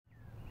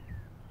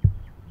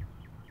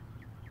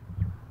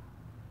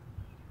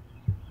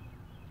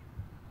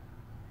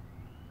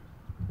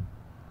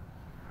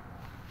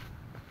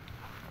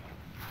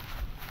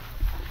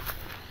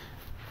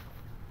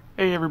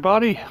Hey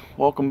everybody,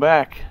 welcome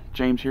back.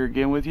 James here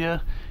again with you.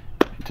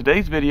 In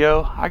today's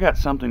video, I got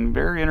something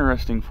very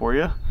interesting for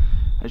you.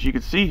 As you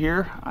can see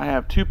here, I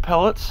have two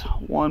pellets,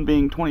 one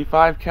being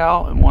 25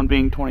 cal and one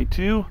being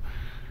 22.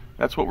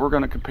 That's what we're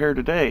going to compare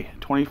today,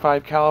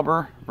 25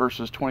 caliber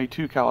versus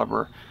 22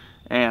 caliber.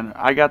 And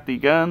I got the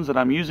guns that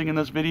I'm using in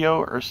this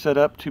video are set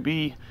up to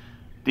be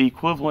the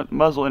equivalent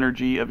muzzle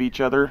energy of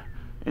each other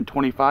in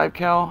 25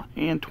 cal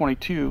and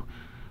 22,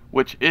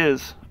 which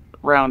is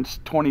around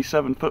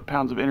 27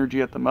 foot-pounds of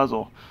energy at the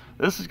muzzle.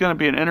 This is going to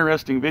be an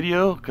interesting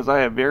video because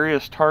I have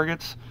various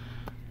targets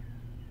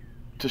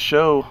to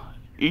show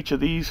each of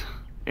these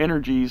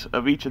energies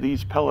of each of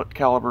these pellet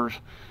calibers.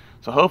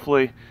 So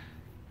hopefully,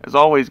 as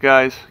always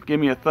guys, give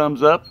me a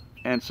thumbs up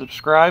and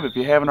subscribe if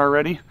you haven't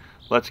already.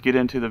 Let's get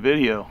into the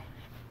video.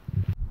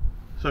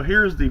 So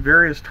here's the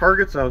various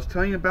targets I was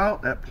telling you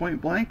about at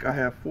point blank. I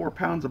have 4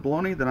 pounds of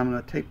bologna that I'm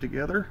going to tape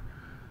together.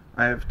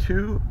 I have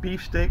 2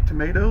 beefsteak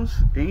tomatoes,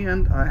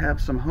 and I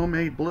have some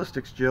homemade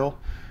ballistics gel,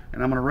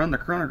 and I'm going to run the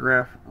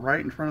chronograph right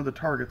in front of the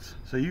targets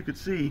so you could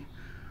see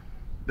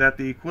that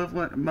the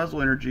equivalent muzzle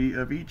energy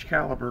of each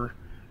caliber,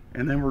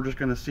 and then we're just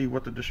going to see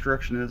what the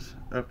destruction is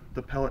of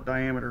the pellet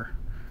diameter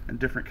and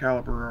different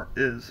caliber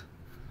is.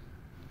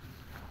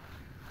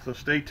 So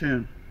stay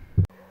tuned.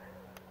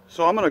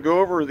 So I'm going to go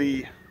over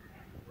the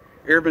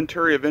Air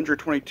Venturi Avenger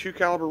 22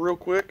 caliber real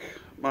quick.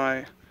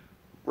 My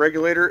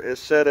regulator is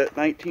set at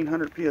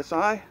 1900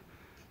 psi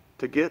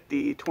to get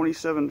the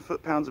 27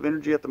 foot-pounds of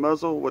energy at the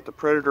muzzle with the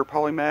Predator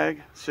Polymag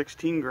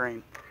 16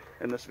 grain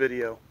in this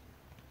video.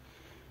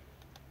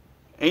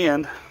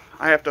 And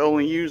I have to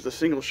only use the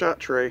single shot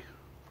tray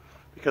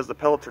because the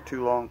pellets are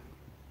too long.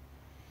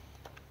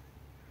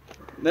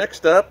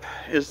 Next up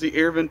is the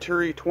Air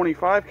Venturi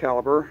 25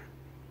 caliber,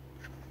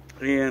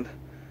 and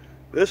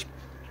this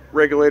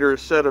regulator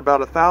is set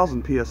about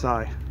 1000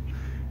 psi.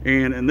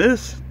 And in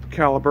this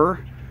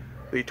caliber,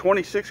 the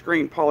 26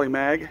 grain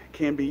polymag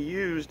can be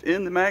used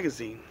in the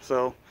magazine,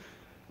 so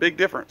big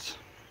difference.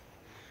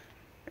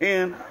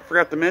 And I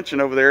forgot to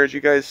mention over there, as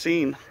you guys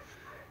seen,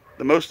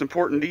 the most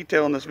important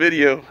detail in this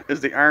video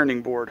is the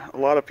ironing board. A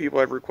lot of people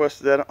have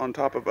requested that on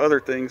top of other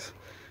things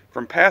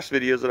from past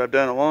videos that I've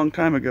done a long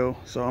time ago,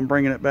 so I'm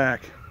bringing it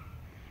back.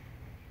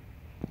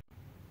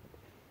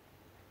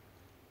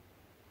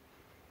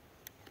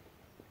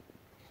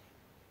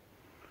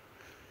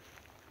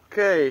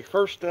 Okay,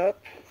 first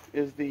up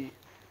is the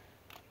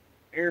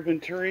Air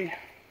Venturi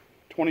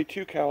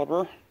 22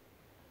 caliber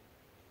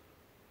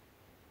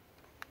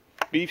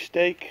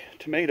beefsteak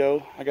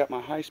tomato. I got my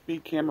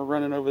high-speed camera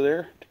running over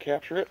there to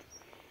capture it.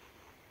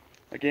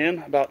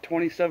 Again, about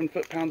 27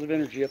 foot-pounds of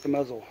energy at the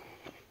muzzle.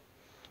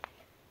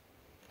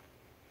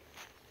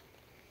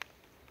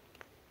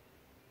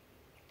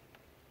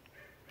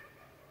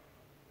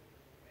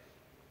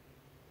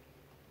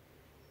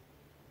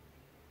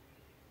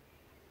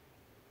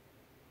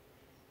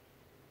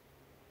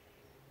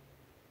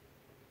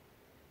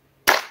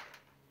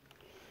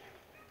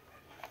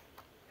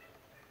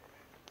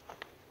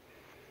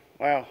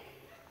 Wow,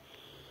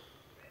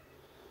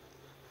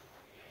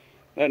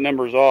 that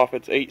number's off.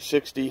 It's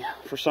 860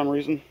 for some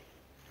reason.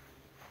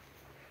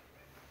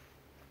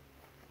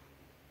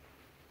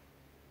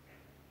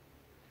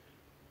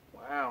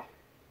 Wow.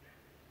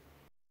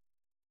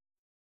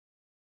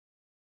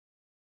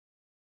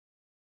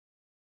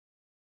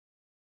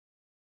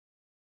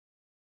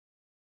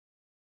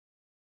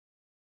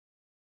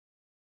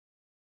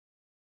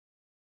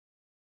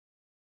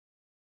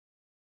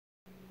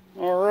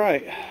 All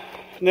right.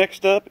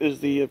 Next up is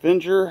the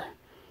Avenger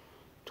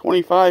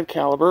 25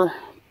 caliber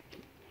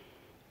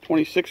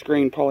 26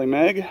 grain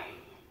polymag.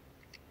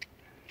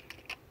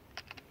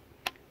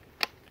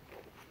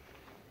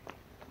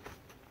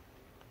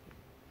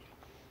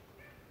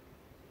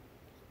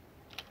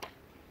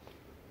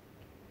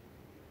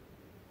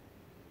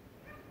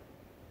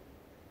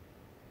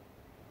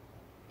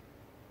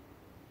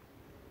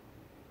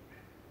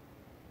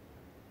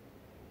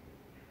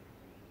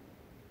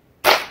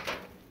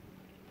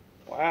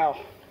 Wow.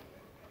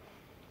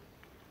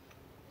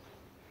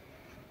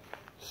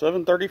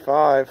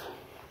 735.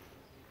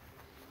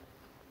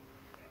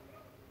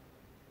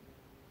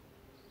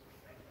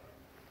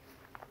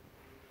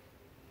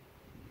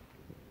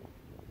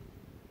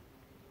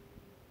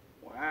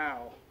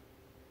 Wow.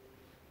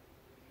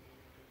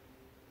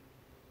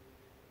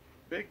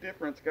 Big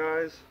difference,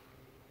 guys.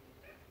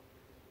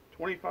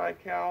 25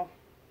 cal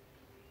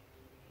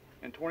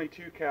and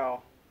 22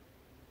 cal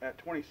at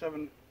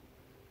 27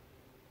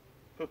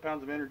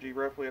 foot-pounds of energy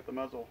roughly at the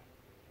muzzle.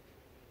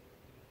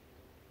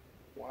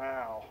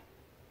 Wow.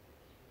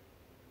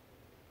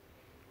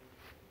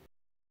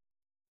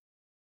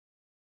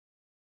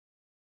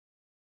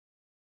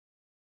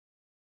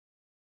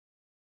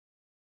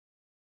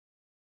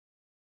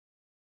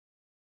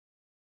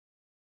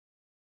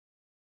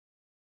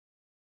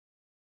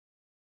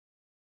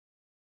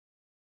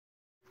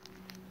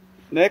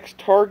 Next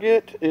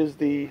target is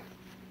the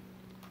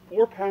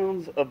 4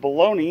 pounds of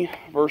bologna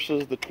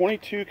versus the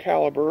 22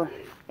 caliber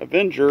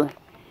Avenger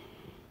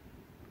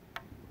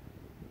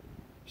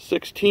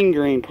 16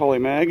 grain poly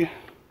mag.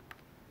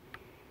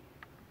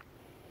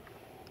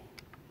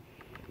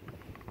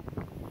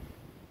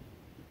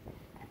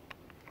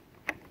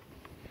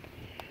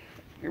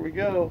 Here we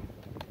go.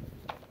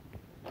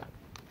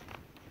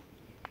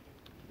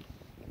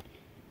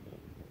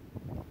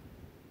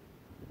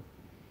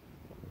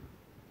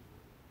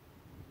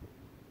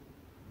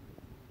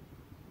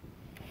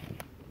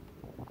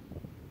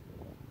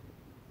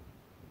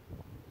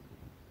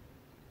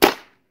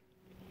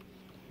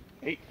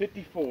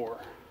 .854.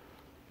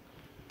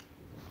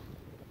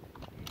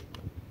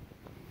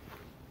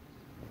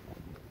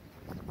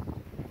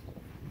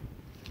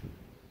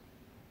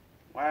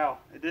 Wow,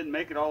 it didn't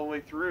make it all the way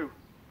through.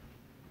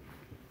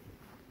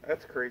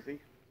 That's crazy.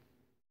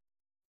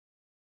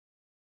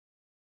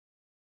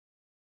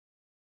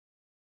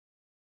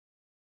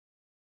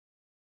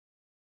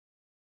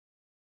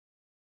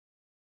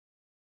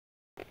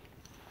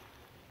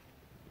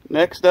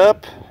 Next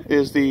up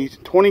is the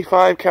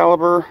 25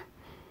 caliber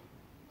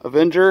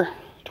Avenger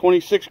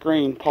 26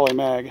 grain poly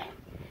mag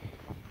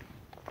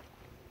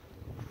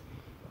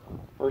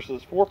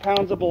versus 4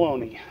 pounds of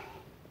bologna.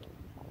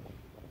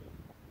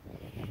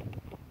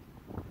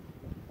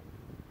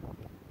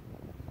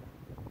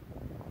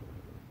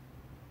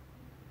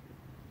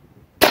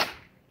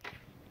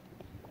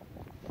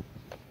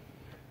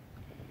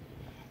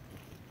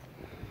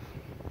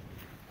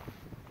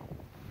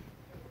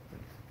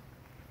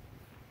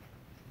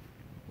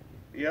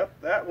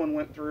 Yep, that one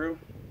went through.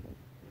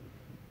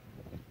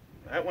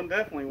 That one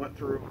definitely went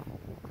through.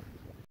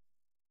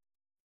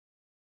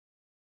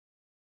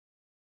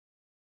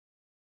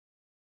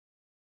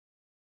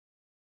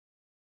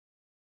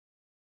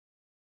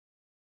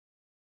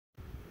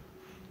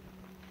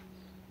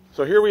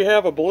 So here we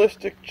have a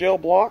ballistic gel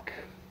block.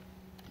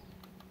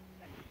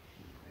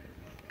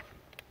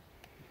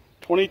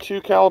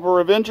 22 caliber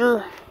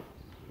Avenger,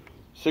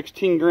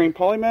 16 grain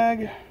poly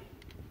mag.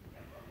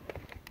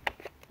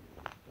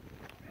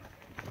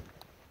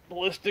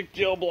 Ballistic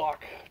gel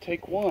block,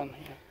 take one.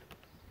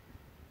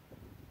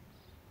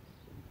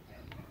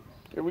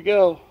 Here we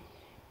go.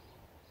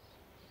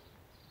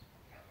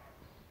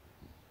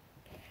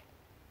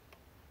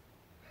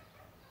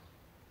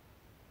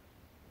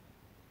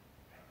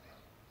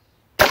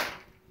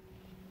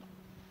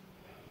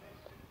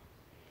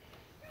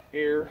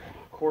 Air,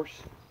 of course.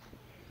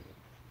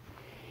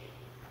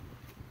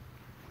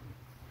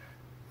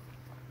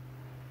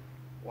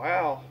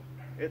 Wow,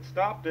 it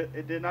stopped it.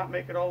 It did not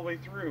make it all the way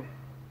through.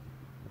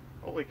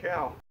 Holy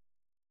cow.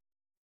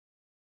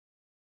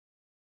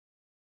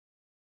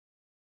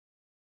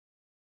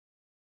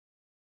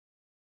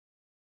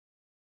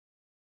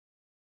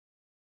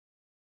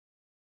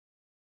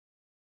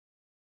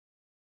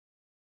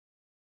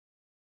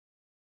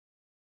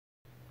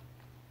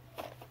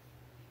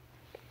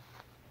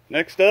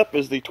 Next up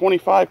is the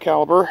 25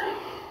 caliber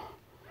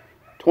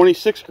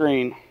 26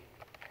 grain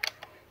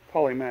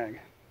poly mag.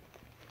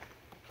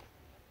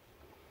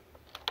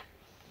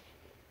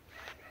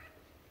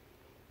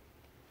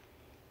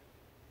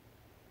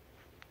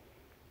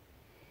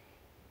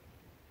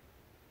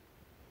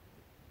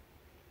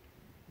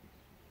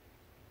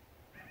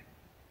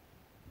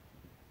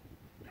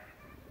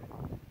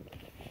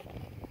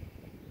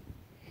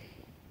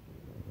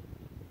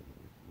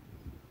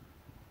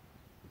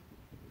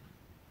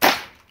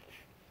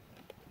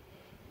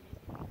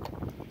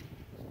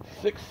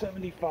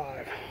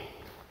 $6.75.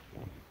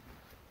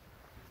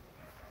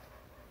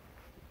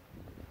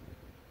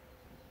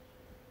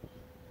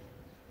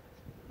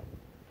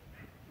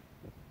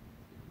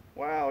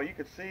 Wow, you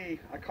could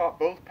see I caught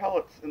both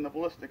pellets in the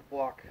ballistic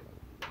block.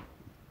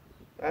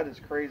 That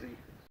is crazy.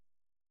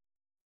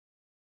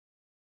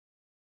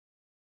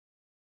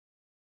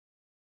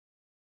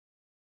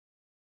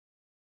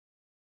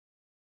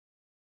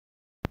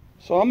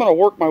 So I'm going to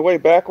work my way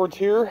backwards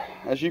here.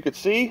 As you could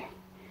see,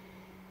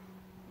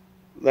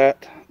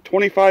 that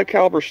 25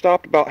 caliber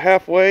stopped about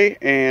halfway,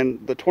 and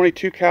the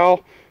 22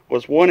 cal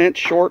was 1 inch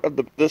short of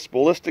this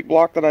ballistic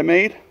block that I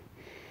made.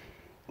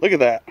 Look at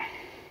that.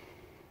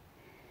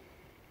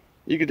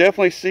 You could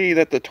definitely see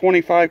that the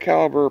 25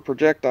 caliber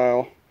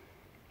projectile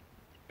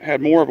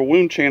had more of a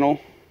wound channel.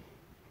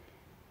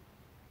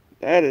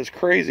 That is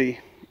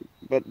crazy.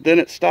 But then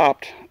it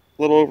stopped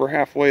a little over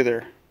halfway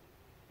there.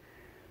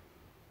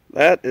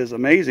 That is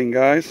amazing,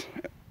 guys.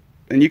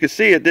 And you can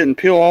see it didn't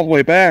peel all the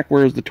way back,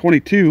 whereas the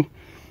 22,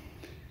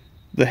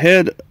 the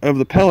head of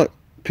the pellet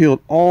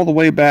peeled all the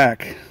way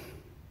back.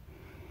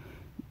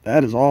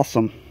 That is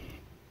awesome.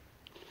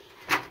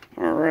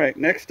 Alright,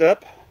 next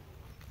up,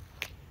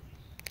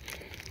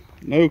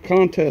 no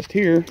contest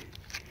here.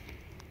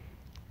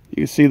 You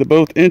can see the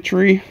both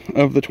entry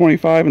of the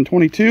 25 and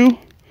 22.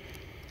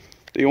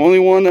 The only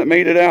one that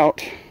made it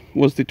out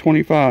was the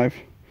 25.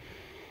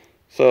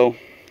 So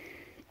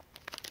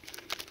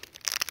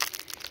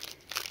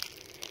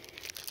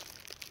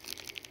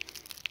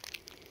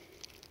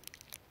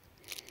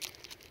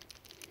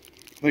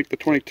I think the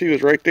 22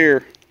 is right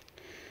there.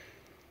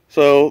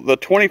 So the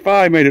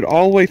 25 made it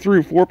all the way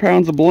through 4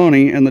 pounds of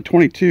bologna, and the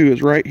 22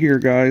 is right here,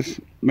 guys.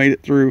 Made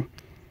it through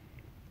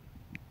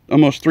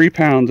almost 3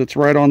 pounds. It's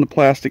right on the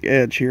plastic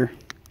edge here.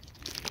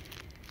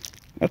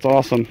 That's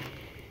awesome.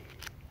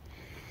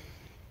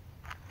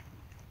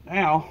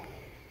 Now,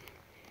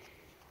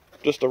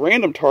 just a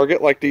random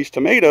target like these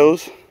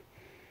tomatoes,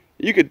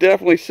 you could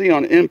definitely see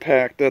on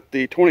impact that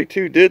the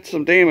 22 did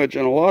some damage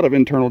and a lot of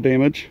internal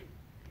damage,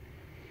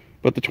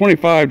 but the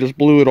 25 just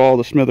blew it all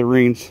to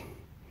smithereens.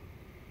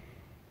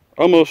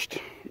 Almost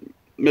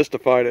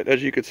mystified it,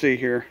 as you can see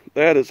here.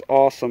 That is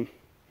awesome.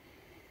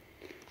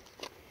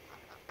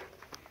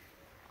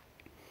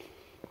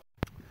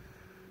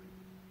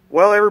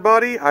 Well,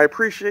 everybody, I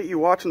appreciate you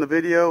watching the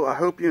video. I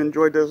hope you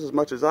enjoyed this as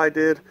much as I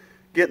did.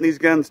 Getting these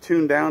guns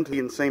tuned down to the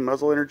insane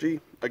muzzle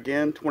energy.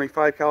 Again,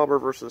 25 caliber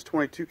versus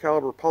 22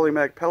 caliber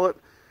polymag pellet.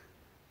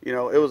 You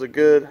know, it was a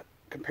good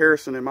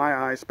comparison in my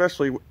eyes,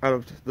 especially out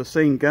of the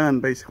same gun,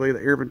 basically,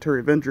 the Air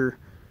Venturi Avenger.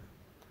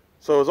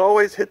 So as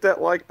always, hit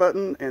that like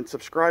button and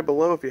subscribe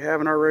below if you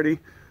haven't already.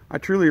 I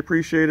truly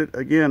appreciate it.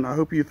 Again, I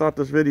hope you thought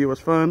this video was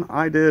fun.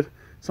 I did.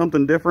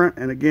 Something different,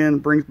 and again,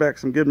 brings back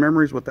some good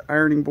memories with the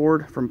ironing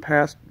board from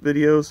past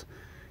videos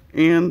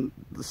and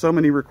so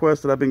many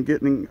requests that I've been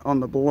getting on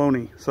the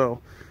baloney.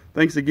 So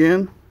thanks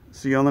again.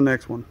 See you on the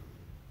next one.